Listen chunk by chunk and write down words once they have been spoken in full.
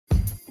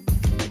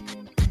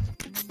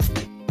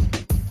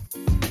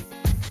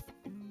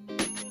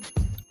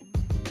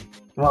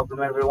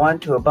Welcome, everyone,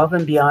 to Above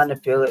and Beyond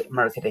Affiliate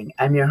Marketing.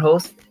 I'm your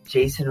host,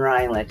 Jason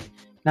Ryland.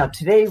 Now,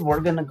 today we're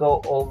going to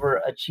go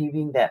over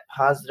achieving that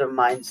positive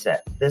mindset.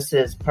 This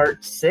is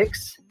part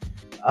 6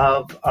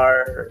 of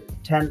our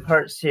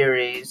 10-part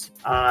series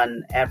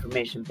on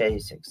affirmation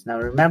basics. Now,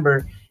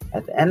 remember,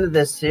 at the end of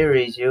this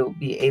series, you'll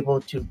be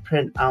able to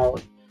print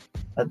out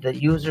the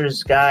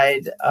user's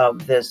guide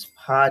of this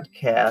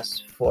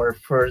podcast for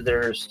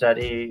further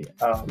study,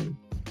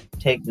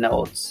 take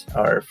notes,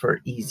 or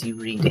for easy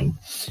reading.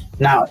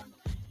 Now,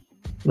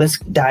 let's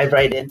dive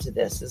right into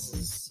this. This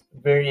is a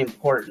very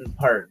important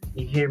part.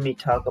 You hear me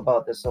talk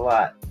about this a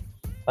lot.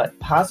 But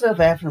positive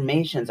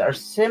affirmations are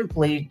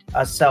simply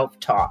a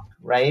self-talk,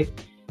 right?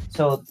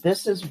 So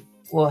this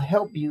will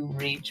help you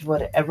reach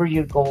whatever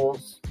your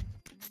goals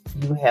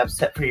you have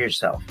set for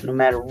yourself, no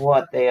matter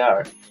what they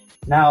are.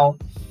 Now,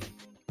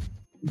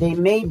 they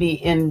may be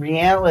in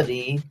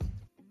reality.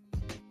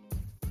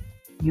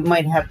 You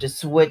might have to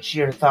switch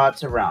your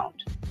thoughts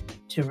around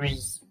to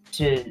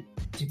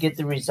get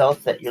the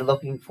results that you're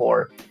looking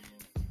for.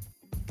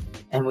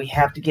 And we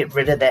have to get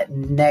rid of that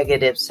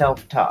negative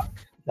self-talk.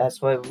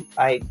 That's why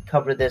I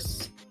cover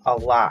this a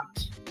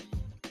lot.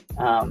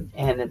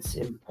 And it's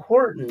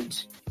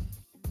important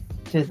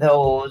to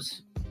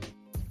those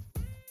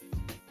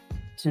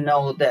to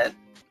know that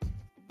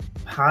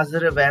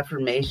positive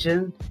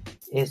affirmation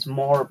is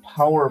more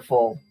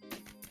powerful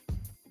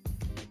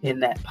in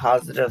that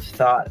positive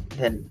thought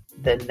than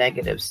the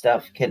negative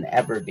stuff can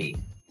ever be.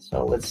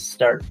 So let's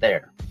start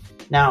there.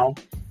 Now,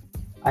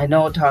 I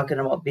know talking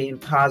about being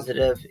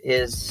positive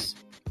is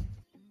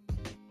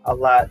a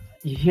lot.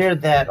 You hear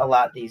that a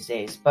lot these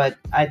days, but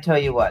I tell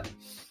you what,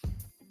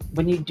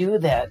 when you do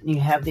that, you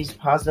have these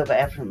positive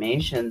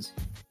affirmations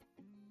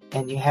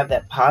and you have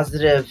that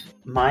positive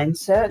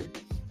mindset,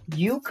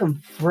 you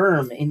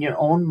confirm in your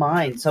own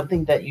mind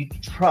something that you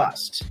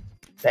trust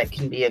that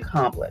can be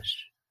accomplished.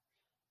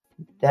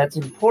 That's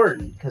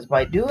important because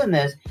by doing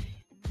this,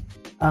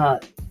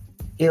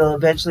 it'll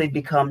eventually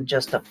become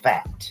just a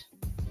fact.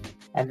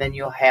 And then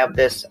you'll have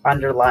this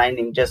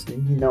underlining, just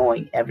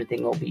knowing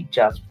everything will be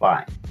just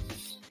fine.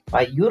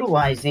 By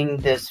utilizing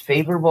this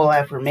favorable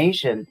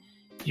affirmation,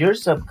 your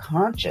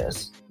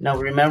subconscious, now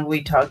remember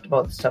we talked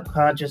about the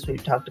subconscious,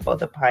 we've talked about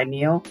the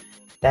pineal,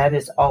 that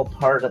is all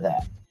part of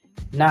that.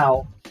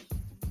 Now,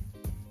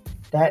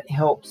 that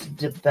helps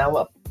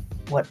develop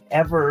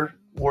whatever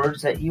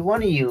words that you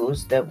want to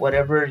use, that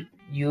whatever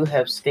you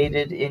have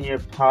stated in your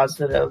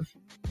positive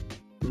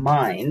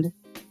mind,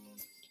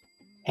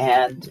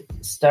 and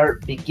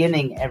start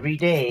beginning every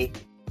day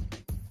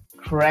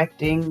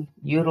correcting,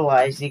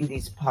 utilizing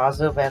these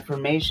positive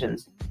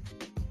affirmations.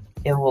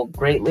 It will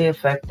greatly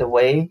affect the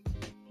way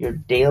your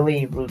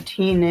daily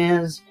routine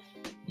is.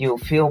 You'll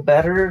feel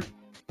better,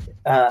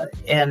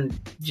 and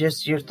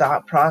just your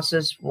thought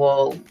process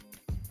will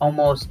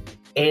almost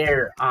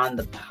err on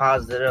the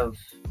positive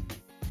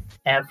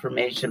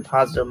affirmation,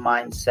 positive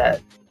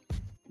mindset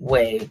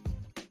way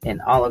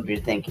in all of your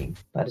thinking,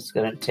 but it's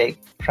going to take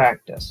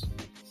practice.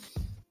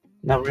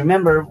 Now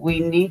remember, we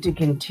need to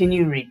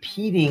continue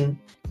repeating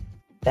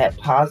that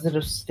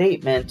positive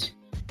statement,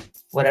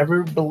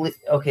 whatever believe.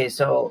 Okay,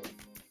 so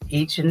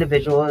each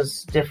individual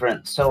is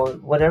different. So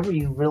whatever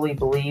you really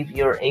believe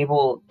you're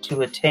able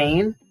to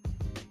attain,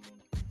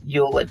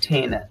 you'll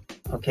attain it.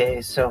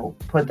 Okay, so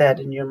put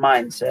that in your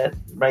mindset,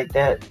 write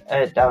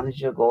that down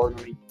as your goal,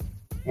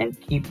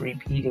 and keep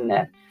repeating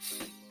that.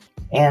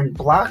 And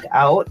block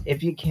out,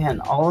 if you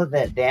can, all of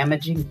that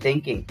damaging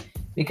thinking.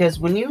 Because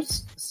when you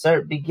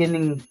start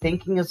beginning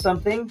thinking of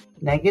something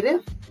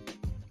negative,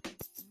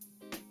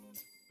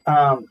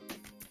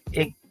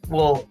 it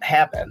will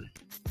happen.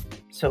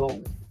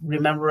 So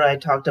remember I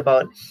talked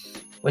about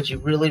what you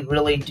really,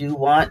 really do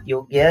want,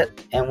 you'll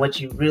get. And what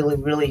you really,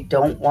 really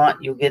don't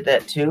want, you'll get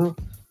that too.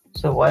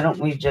 So why don't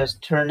we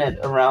just turn it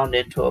around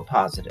into a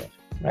positive,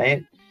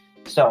 right?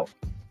 So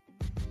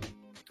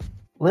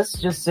let's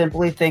just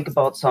simply think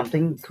about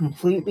something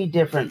completely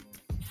different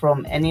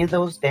from any of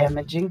those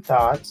damaging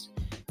thoughts.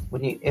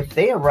 If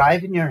they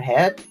arrive in your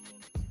head,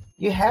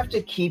 you have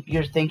to keep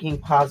your thinking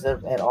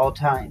positive at all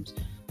times.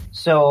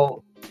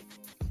 So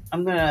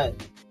I'm going to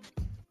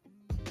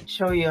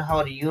show you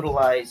how to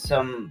utilize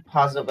some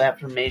positive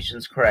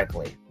affirmations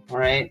correctly. All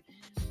right.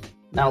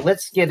 Now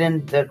let's get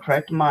in the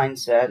correct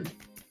mindset.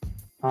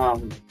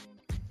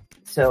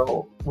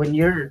 So when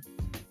you're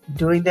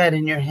doing that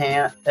in your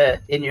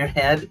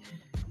head,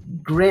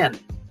 grin,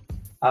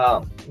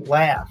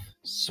 laugh,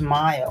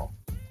 smile,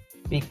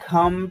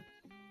 become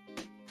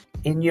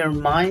in your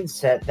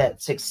mindset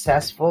that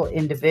successful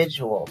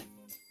individual,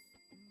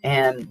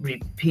 and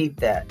repeat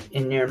that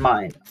in your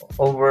mind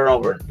over and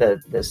over.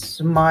 The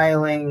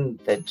smiling,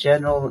 the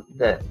general,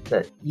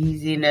 the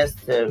easiness,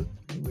 the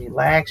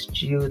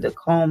relaxed you, the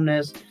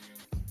calmness,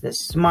 the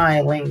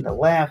smiling, the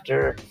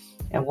laughter.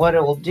 And what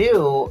it will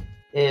do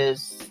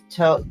is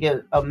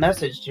give a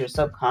message to your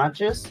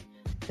subconscious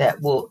that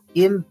will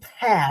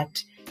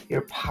impact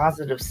your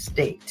positive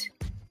state.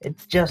 It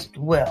just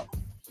will.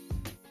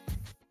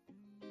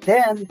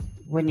 Then,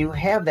 when you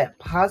have that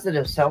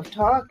positive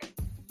self-talk,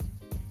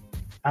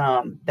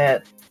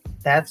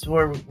 that's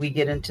where we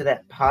get into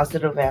that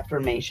positive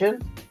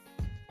affirmation.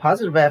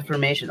 Positive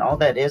affirmation, all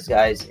that is,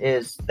 guys,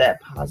 is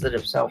that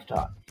positive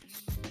self-talk.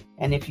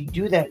 And if you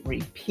do that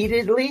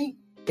repeatedly,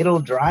 it'll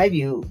drive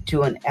you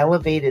to an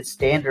elevated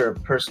standard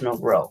of personal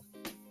growth.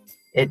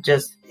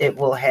 It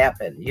will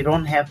happen. You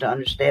don't have to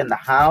understand the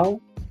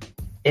how.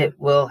 It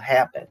will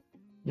happen.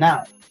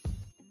 Now,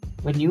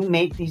 when you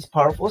make these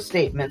powerful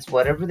statements,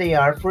 whatever they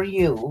are for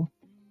you,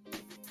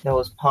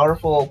 those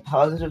powerful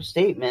positive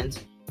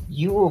statements,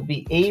 you will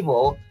be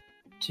able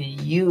to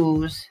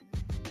use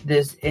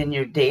this in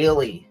your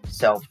daily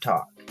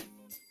self-talk,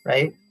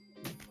 right?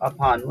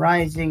 Upon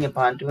rising,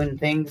 upon doing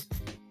things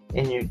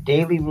in your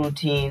daily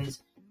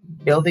routines,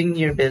 building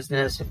your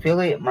business,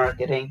 affiliate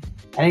marketing,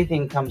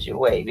 anything comes your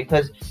way,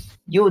 because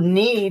you'll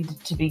need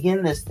to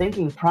begin this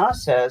thinking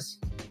process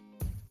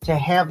to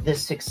have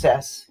this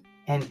success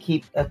and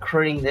keep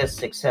accruing this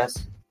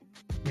success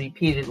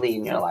repeatedly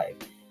in your life.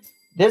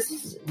 This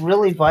is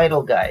really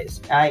vital,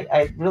 guys.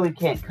 I really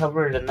can't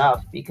cover it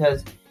enough,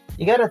 because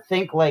you got to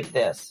think like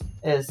this.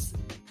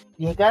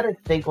 You got to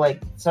think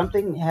like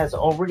something has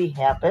already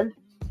happened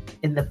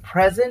in the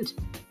present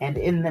and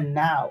in the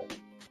now.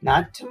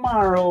 Not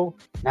tomorrow,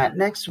 not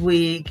next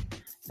week,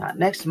 not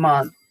next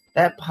month.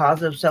 That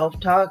positive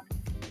self-talk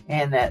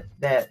and that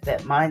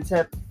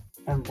mindset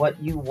and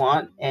what you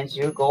want as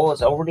your goal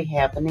is already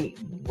happening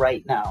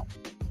right now.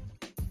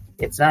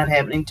 It's not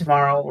happening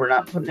tomorrow. We're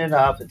not putting it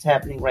off. It's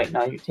happening right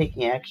now. You're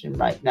taking action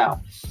right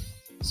now.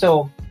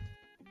 So,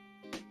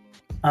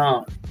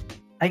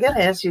 I got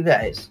to ask you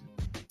guys,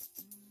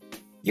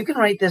 you can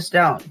write this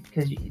down,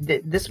 because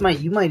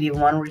you might even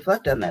want to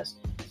reflect on this.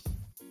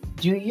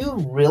 Do you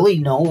really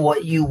know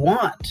what you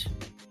want?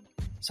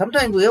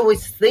 Sometimes we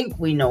always think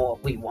we know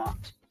what we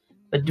want,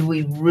 but do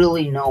we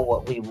really know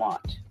what we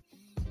want?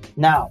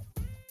 Now,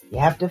 you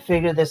have to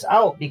figure this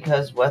out,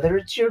 because whether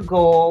it's your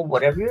goal,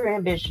 whatever your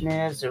ambition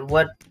is, or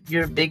what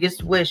your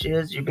biggest wish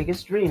is, your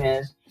biggest dream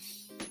is,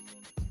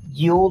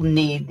 you'll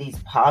need these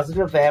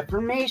positive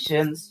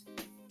affirmations,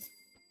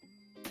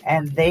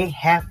 and they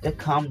have to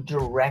come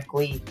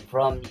directly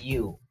from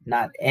you,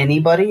 not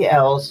anybody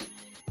else.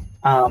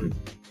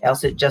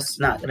 Else it's just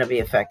not going to be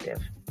effective.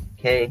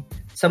 Okay?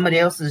 Somebody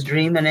else's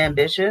dream and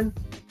ambition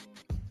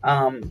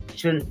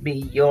shouldn't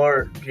be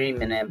your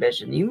dream and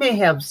ambition. You may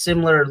have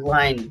similar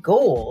line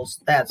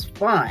goals, that's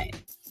fine.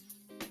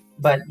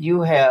 But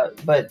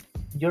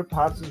your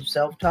positive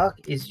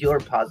self-talk is your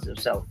positive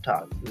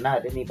self-talk,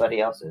 not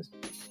anybody else's.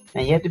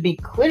 And you have to be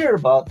clear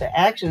about the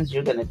actions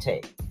you're going to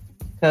take.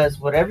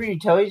 Because whatever you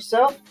tell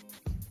yourself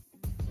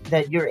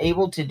that you're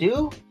able to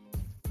do,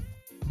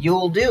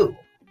 you'll do.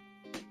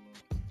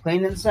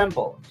 Plain and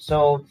simple.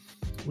 So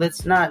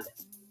let's not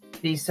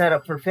be set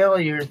up for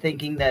failure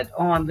thinking that,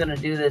 I'm going to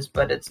do this,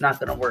 but it's not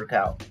going to work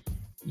out.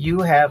 You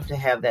have to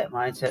have that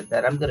mindset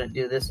that I'm going to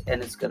do this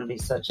and it's going to be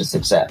such a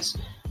success,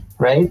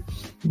 right?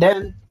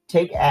 Then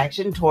take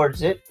action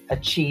towards it,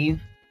 achieve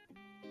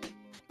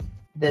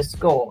this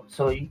goal.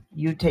 So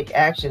you take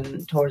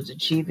action towards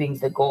achieving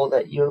the goal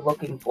that you're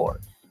looking for.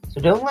 So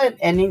don't let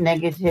any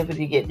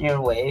negativity get in your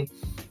way.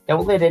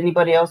 Don't let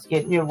anybody else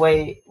get in your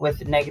way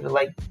with negative,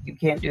 like, you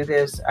can't do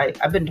this.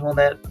 I've been told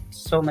that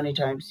so many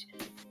times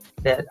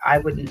that I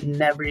would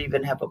never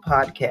even have a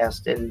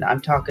podcast, and I'm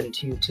talking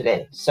to you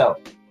today. So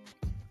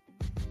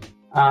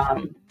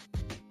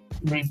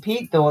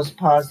repeat those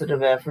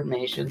positive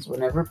affirmations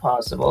whenever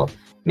possible.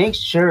 Make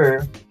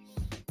sure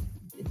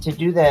to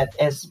do that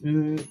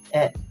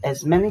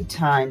as many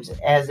times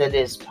as it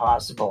is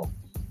possible,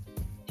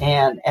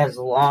 and as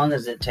long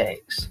as it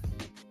takes.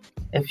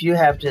 If you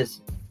have to,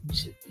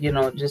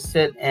 just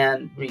sit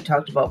and we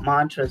talked about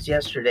mantras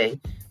yesterday,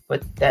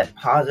 but that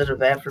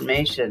positive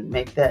affirmation,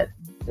 make that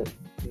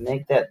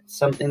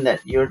something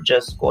that you're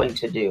just going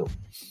to do.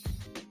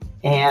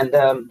 And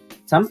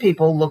some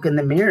people look in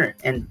the mirror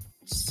and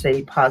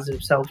say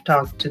positive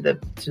self-talk to the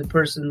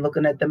person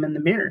looking at them in the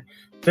mirror.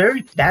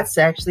 That's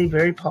actually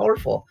very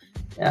powerful.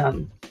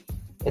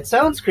 It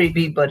sounds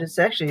creepy, but it's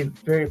actually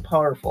very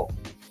powerful.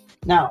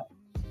 Now,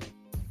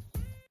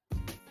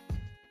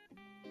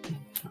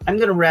 I'm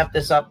going to wrap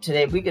this up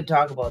today. We could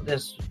talk about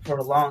this for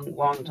a long,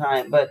 long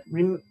time, but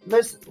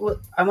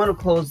I want to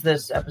close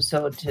this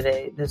episode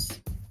today, this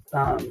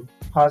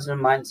positive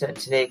mindset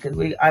today,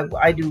 because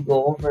I do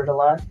go over it a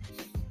lot.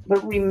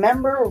 But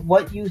remember,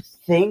 what you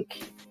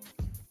think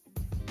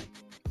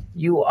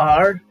you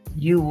are,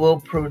 you will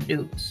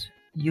produce.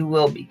 You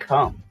will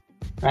become,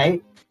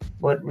 right?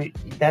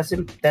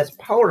 That's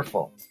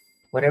powerful.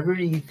 Whatever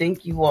you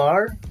think you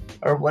are,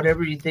 or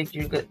whatever you think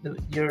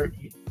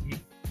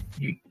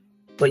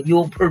what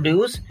you'll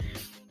produce,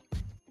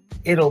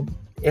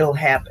 it'll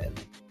happen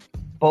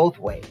both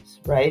ways,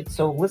 right?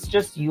 So let's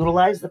just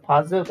utilize the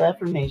positive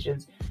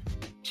affirmations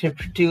to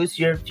produce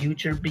your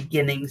future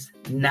beginnings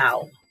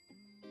now,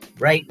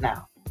 right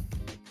now.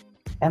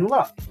 And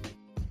look,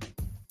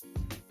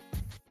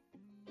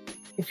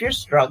 if you're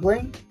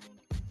struggling,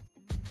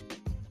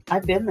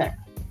 I've been there,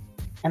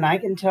 and I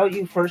can tell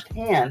you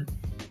firsthand,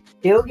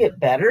 it'll get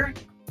better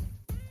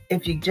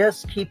if you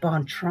just keep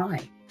on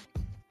trying.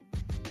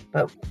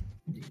 But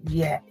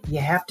yeah, you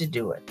have to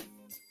do it.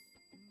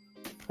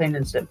 Plain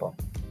and simple.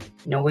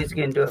 Nobody's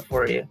going to do it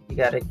for you. You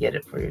got to get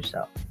it for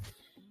yourself.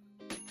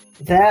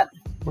 With that,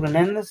 we're going to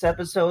end this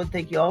episode.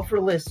 Thank you all for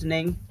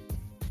listening.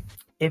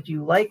 If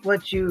you like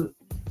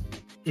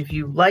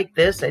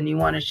this and you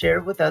want to share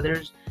it with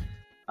others,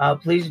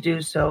 please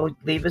do so.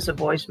 Leave us a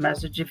voice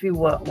message if you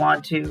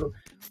want to.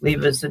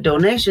 Leave us a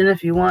donation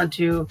if you want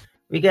to.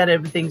 We got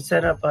everything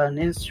set up on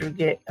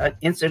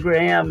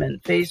Instagram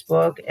and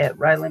Facebook at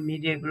Ryland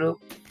Media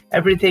Group.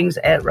 Everything's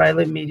at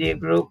Ryland Media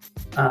Group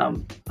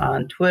on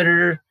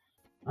Twitter,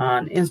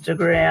 on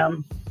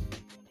Instagram.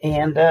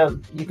 And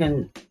you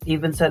can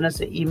even send us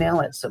an email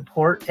at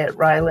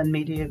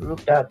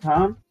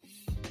support@rylandmediagroup.com.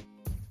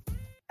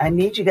 I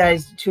need you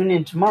guys to tune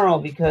in tomorrow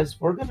because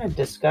we're going to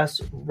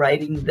discuss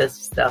writing this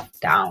stuff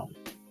down.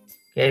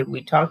 Okay,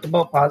 we talked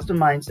about positive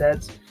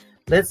mindsets.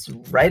 Let's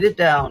write it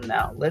down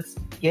now. Let's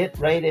get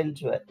right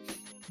into it.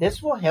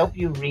 This will help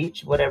you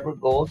reach whatever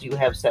goals you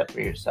have set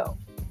for yourself.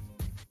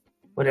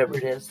 Whatever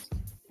it is,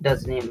 it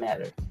doesn't even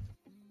matter.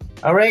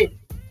 All right.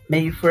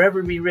 May you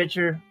forever be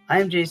richer.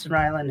 I'm Jason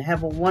Ryland.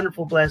 Have a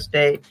wonderful, blessed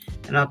day,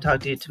 and I'll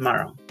talk to you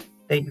tomorrow.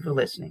 Thank you for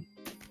listening.